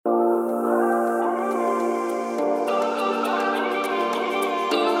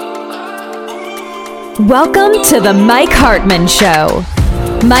Welcome to the Mike Hartman Show.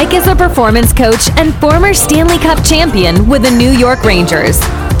 Mike is a performance coach and former Stanley Cup champion with the New York Rangers.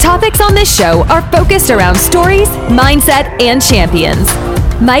 Topics on this show are focused around stories, mindset, and champions.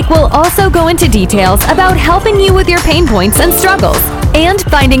 Mike will also go into details about helping you with your pain points and struggles and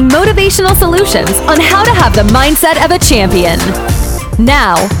finding motivational solutions on how to have the mindset of a champion.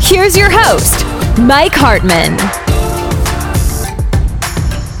 Now, here's your host, Mike Hartman.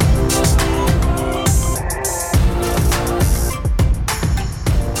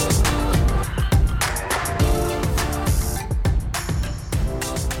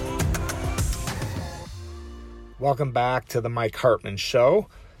 Welcome back to the Mike Hartman Show,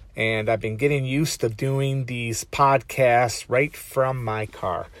 and I've been getting used to doing these podcasts right from my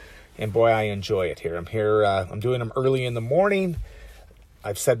car, and boy, I enjoy it here. I'm doing them early in the morning.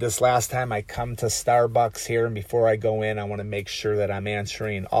 I've said this last time, I come to Starbucks here, and before I go in, I want to make sure that I'm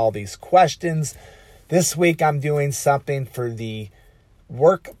answering all these questions. This week, I'm doing something for the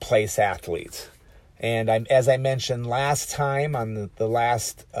workplace athletes, and as I mentioned last time on the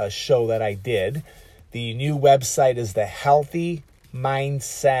last show that I did, the new website is the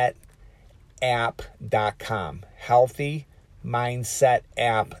healthymindsetapp.com.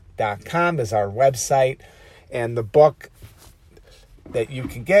 Healthymindsetapp.com is our website. And the book that you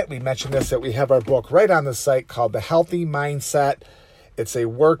can get, we mentioned this, that we have our book right on the site called The Healthy Mindset. It's a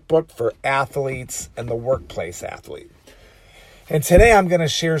workbook for athletes and the workplace athlete. And today I'm going to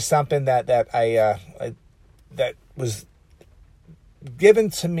share something that was given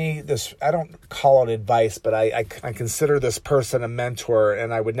to me. This, I don't call it advice, but I consider this person a mentor,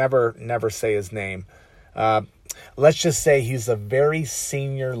 and I would never say his name. Let's just say he's a very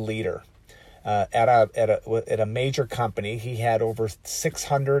senior leader at a major company. He had over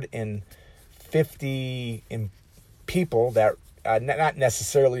 650 people that not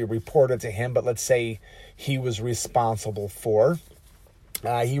necessarily reported to him, but let's say he was responsible for.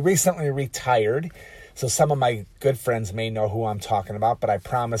 He recently retired. So some of my good friends may know who I'm talking about, but I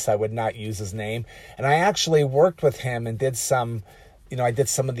promise I would not use his name. And I actually worked with him and did some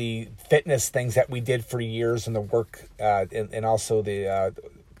of the fitness things that we did for years in the work, and also the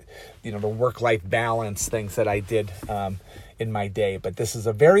work-life balance things that I did in my day. But this is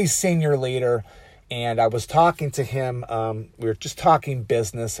a very senior leader, and I was talking to him. We were just talking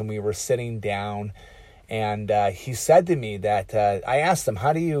business, and we were sitting down, and he said to me that I asked him,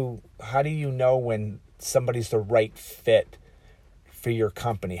 how do you know when somebody's the right fit for your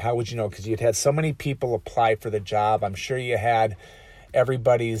company? How would you know? Because you'd had so many people apply for the job. I'm sure you had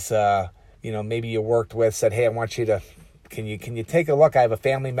everybody's, maybe you worked with said, hey, I want you to, can you take a look? I have a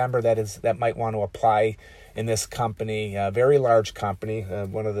family member that might want to apply in this company, a very large company,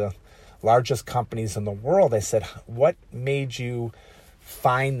 one of the largest companies in the world. I said, what made you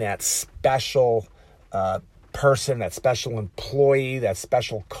find that special person, that special employee, that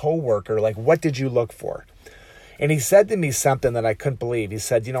special coworker? Like, what did you look for? And he said to me something that I couldn't believe. He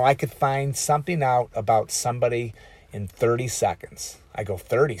said, I could find something out about somebody in 30 seconds. I go,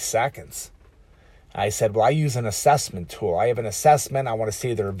 30 seconds? I said, well, I use an assessment tool. I have an assessment. I want to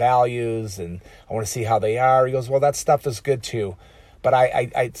see their values and I want to see how they are. He goes, well, that stuff is good too. But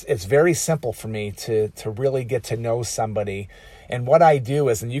it's very simple for me to really get to know somebody. And what I do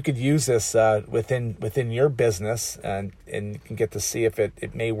is, and you could use this within your business, and you can get to see if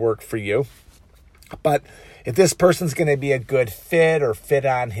it may work for you. But if this person's going to be a good fit or fit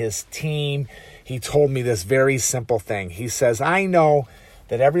on his team, he told me this very simple thing. He says, I know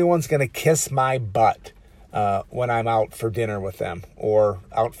that everyone's going to kiss my butt when I'm out for dinner with them or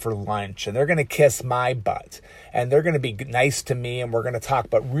out for lunch, and they're going to kiss my butt, and they're going to be nice to me, and we're going to talk.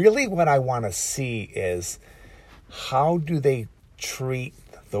 But really what I want to see is, how do they treat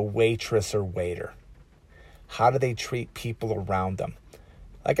the waitress or waiter? How do they treat people around them?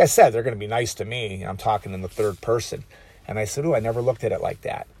 Like I said, they're going to be nice to me. I'm talking in the third person. And I said, I never looked at it like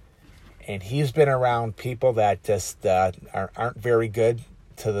that. And he's been around people that just aren't very good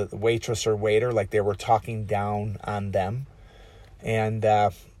to the waitress or waiter, like they were talking down on them. And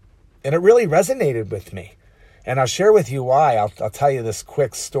it really resonated with me. And I'll share with you why. I'll tell you this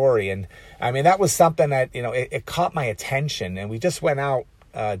quick story. And I mean, that was something that, it caught my attention. And we just went out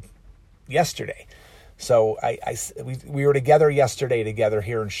yesterday. So we were together yesterday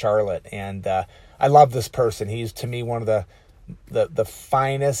here in Charlotte. And I love this person. He's, to me, one of the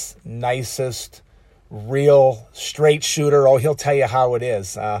finest, nicest, real straight shooter. Oh, he'll tell you how it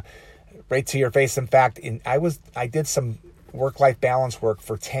is. Right to your face. In fact, I did some work-life balance work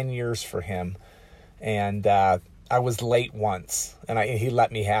for 10 years for him. And I was late once, and he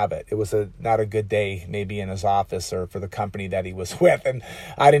let me have it. It was not a good day, maybe in his office or for the company that he was with. And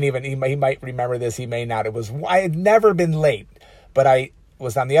I didn't even, he might remember this, he may not. I had never been late, but I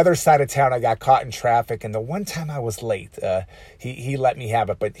was on the other side of town. I got caught in traffic, and the one time I was late, he let me have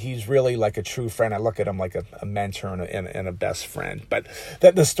it. But he's really like a true friend. I look at him like a mentor and a best friend. But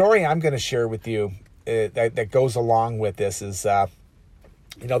the story I'm going to share with you that goes along with this is,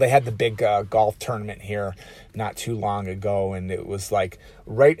 they had the big golf tournament here not too long ago, and it was like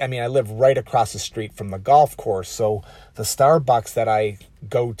I live right across the street from the golf course. So the Starbucks that I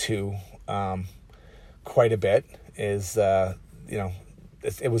go to quite a bit is,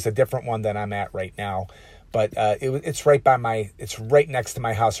 it was a different one than I'm at right now. But it's right next to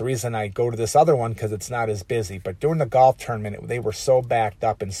my house. The reason I go to this other one, because it's not as busy. But during the golf tournament, they were so backed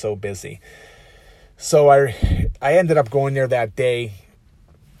up and so busy. So I ended up going there that day.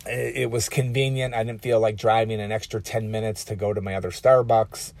 It was convenient. I didn't feel like driving an extra 10 minutes to go to my other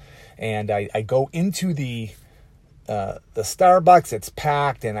Starbucks. And I go into the Starbucks. It's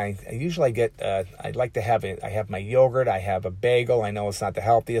packed, and I usually I'd like to have it. I have my yogurt. I have a bagel. I know it's not the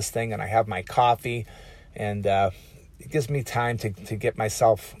healthiest thing, and I have my coffee. And it gives me time to get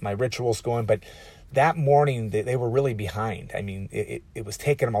my rituals going. But that morning, they were really behind. I mean, it was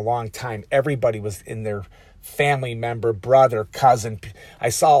taking them a long time. Everybody was in their family member, brother, cousin. I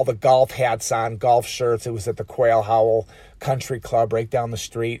saw all the golf hats on, golf shirts. It was at the Quail Howl Country Club right down the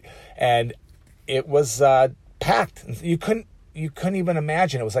street. And it was packed. You couldn't even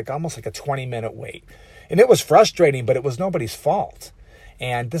imagine. It was almost like a 20-minute wait. And it was frustrating, but it was nobody's fault.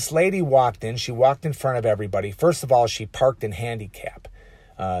 And this lady walked in. She walked in front of everybody. First of all, she parked in handicap.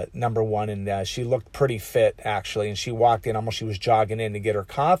 Number one, and she looked pretty fit, actually, and she walked in, she was jogging in to get her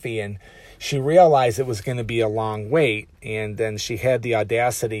coffee, and she realized it was going to be a long wait, and then she had the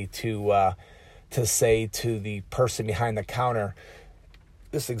audacity to say to the person behind the counter,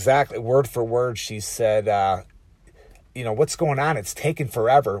 this exactly, word for word, she said, what's going on? It's taking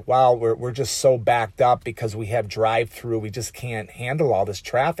forever. Wow, we're just so backed up because we have drive-through. We just can't handle all this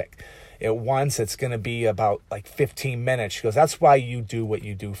traffic. At once, it's going to be about 15 minutes. She goes, that's why you do what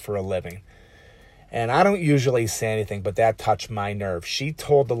you do for a living. And I don't usually say anything, but that touched my nerve. She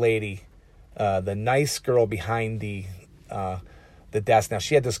told the lady, the nice girl behind the desk. Now,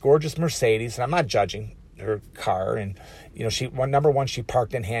 she had this gorgeous Mercedes, and I'm not judging her car. And, number one, she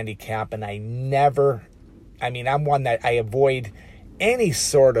parked in handicap, and I'm one that I avoid any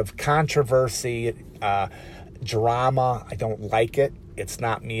sort of controversy, drama. I don't like it. It's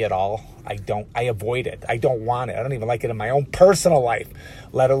not me at all. I avoid it. I don't want it. I don't even like it in my own personal life,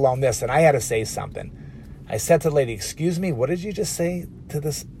 let alone this. And I had to say something. I said to the lady, excuse me, what did you just say to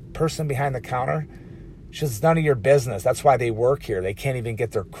this person behind the counter? She says, it's none of your business. That's why they work here. They can't even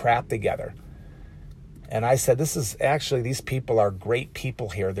get their crap together. And I said, these people are great people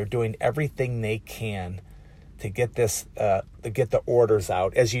here. They're doing everything they can to get this, to get the orders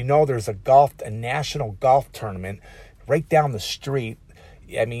out. As you know, there's a national golf tournament right down the street.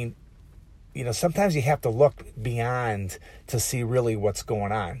 I mean, sometimes you have to look beyond to see really what's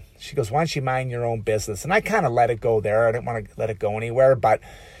going on. She goes, why don't you mind your own business? And I kind of let it go there. I didn't want to let it go anywhere. But,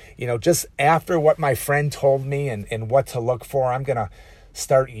 just after what my friend told me and what to look for, I'm going to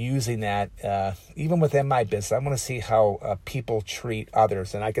start using that even within my business. I want to see how people treat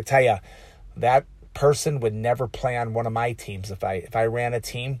others. And I could tell you that person would never play on one of my teams. If I ran a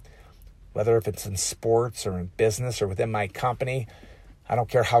team, whether if it's in sports or in business or within my company, I don't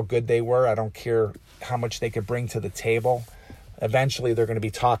care how good they were. I don't care how much they could bring to the table. Eventually, they're going to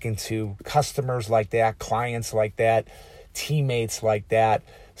be talking to customers like that, clients like that, teammates like that.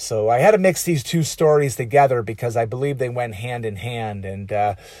 So I had to mix these two stories together because I believe they went hand in hand. And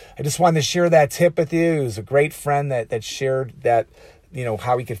I just wanted to share that tip with you. It was a great friend that shared that,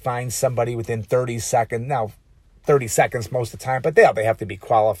 how he could find somebody within 30 seconds. Now, 30 seconds most of the time, but they have to be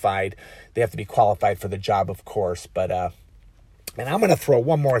qualified. They have to be qualified for the job, of course. But and I'm going to throw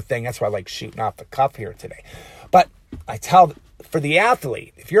one more thing. That's why I like shooting off the cuff here today. But for the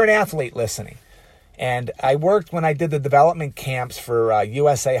athlete, if you're an athlete listening, and I worked when I did the development camps for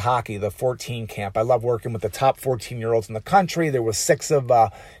USA Hockey, the 14 camp. I love working with the top 14-year-olds in the country. There was 6 of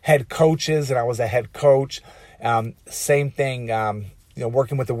head coaches, and I was a head coach. Same thing,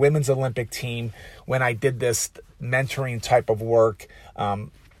 working with the women's Olympic team when I did this mentoring type of work.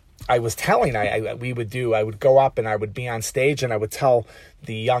 I was telling, I would go up and I would be on stage and I would tell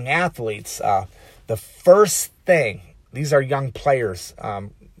the young athletes, the first thing, these are young players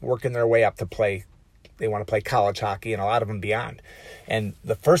working their way up to play. They want to play college hockey and a lot of them beyond. And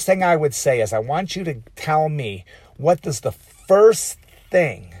the first thing I would say is, I want you to tell me, what does the first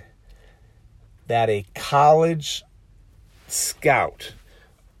thing that a college scout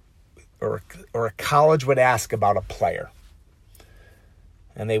or a college would ask about a player.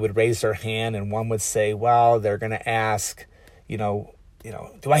 And they would raise their hand, and one would say, well, they're going to ask, do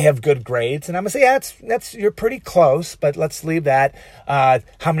I have good grades? And I'm going to say, yeah, that's you're pretty close, but let's leave that.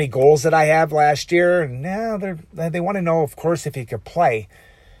 How many goals did I have last year? And now they want to know, of course, if you could play.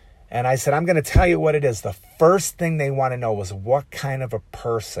 And I said, I'm going to tell you what it is. The first thing they want to know was, what kind of a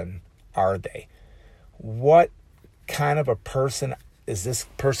person are they? What kind of a person is this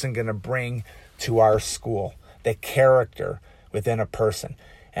person going to bring to our school? The character within a person.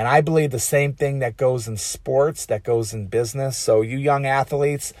 And I believe the same thing that goes in sports, that goes in business. So you young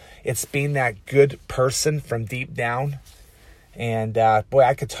athletes, it's being that good person from deep down. And boy,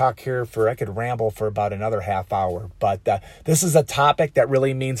 I could ramble for about another half hour. But this is a topic that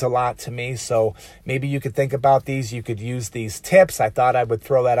really means a lot to me. So maybe you could think about these. You could use these tips. I thought I would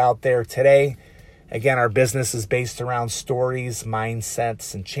throw that out there today. Again, our business is based around stories,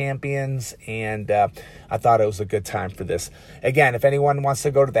 mindsets, and champions, and I thought it was a good time for this. Again, if anyone wants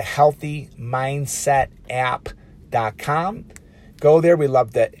to go to the healthymindset.app.com, go there. We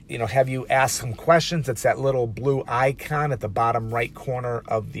love to have you ask some questions. It's that little blue icon at the bottom right corner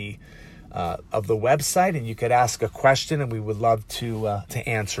of the website, and you could ask a question, and we would love to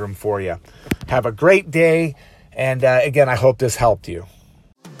answer them for you. Have a great day, and again, I hope this helped you.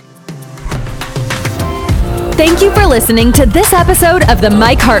 Thank you for listening to this episode of The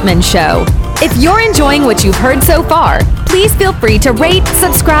Mike Hartman Show. If you're enjoying what you've heard so far, please feel free to rate,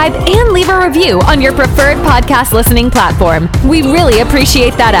 subscribe, and leave a review on your preferred podcast listening platform. We really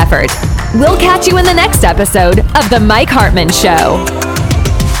appreciate that effort. We'll catch you in the next episode of The Mike Hartman Show.